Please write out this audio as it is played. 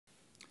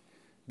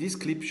This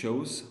clip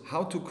shows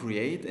how to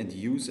create and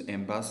use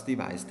MBus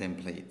device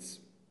templates.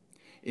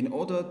 In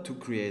order to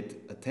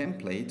create a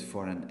template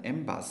for an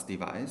MBus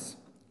device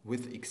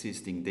with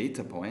existing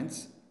data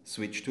points,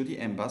 switch to the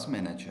MBus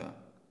Manager.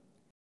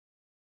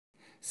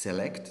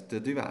 Select the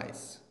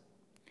device.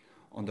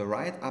 On the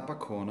right upper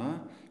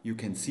corner, you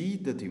can see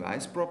the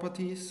device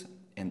properties,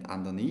 and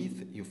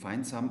underneath you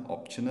find some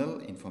optional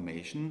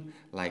information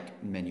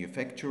like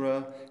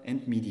manufacturer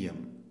and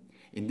medium.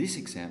 In this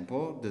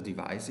example, the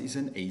device is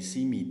an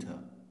AC meter.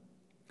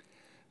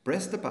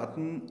 Press the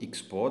button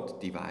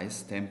Export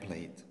Device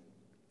Template.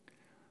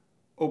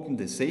 Open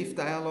the Save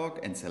dialog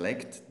and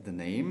select the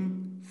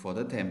name for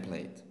the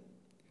template.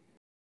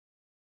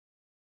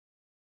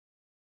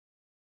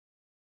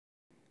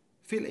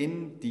 Fill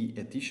in the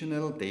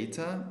additional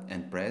data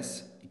and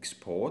press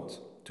Export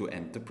to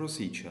end the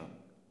procedure.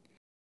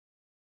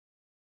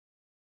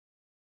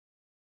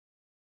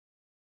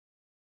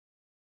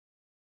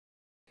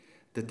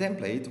 The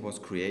template was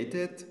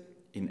created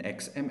in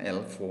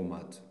XML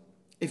format.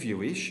 If you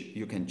wish,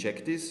 you can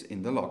check this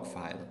in the log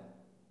file.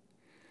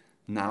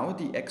 Now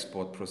the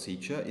export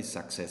procedure is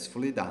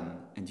successfully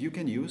done and you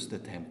can use the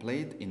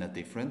template in a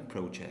different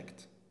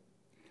project.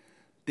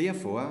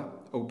 Therefore,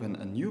 open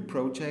a new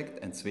project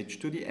and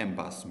switch to the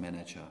MBus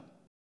Manager.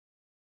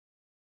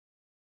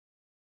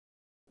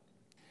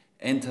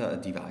 Enter a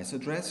device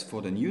address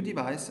for the new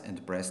device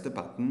and press the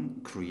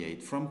button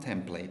Create from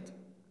Template.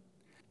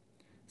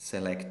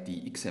 Select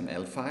the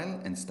XML file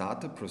and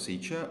start the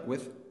procedure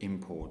with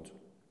Import.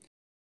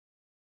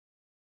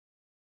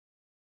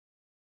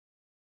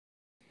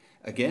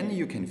 Again,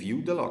 you can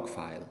view the log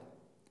file.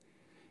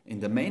 In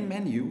the main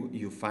menu,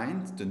 you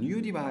find the new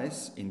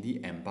device in the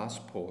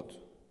MBus port.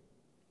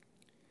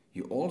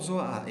 You also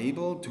are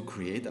able to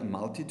create a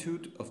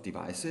multitude of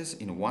devices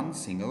in one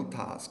single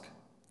task.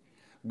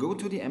 Go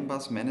to the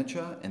MBus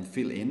Manager and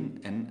fill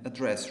in an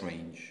address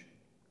range.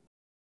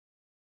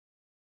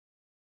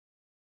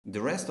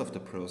 The rest of the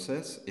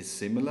process is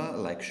similar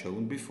like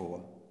shown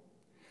before.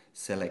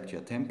 Select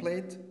your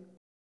template,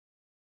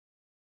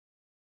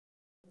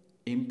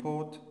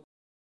 import,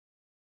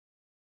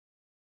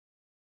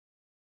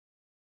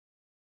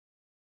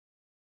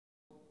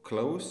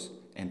 close,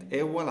 and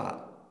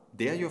voila!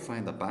 There you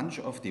find a bunch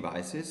of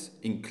devices,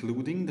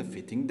 including the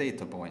fitting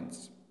data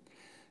points.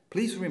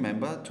 Please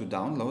remember to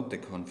download the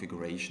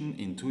configuration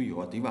into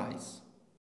your device.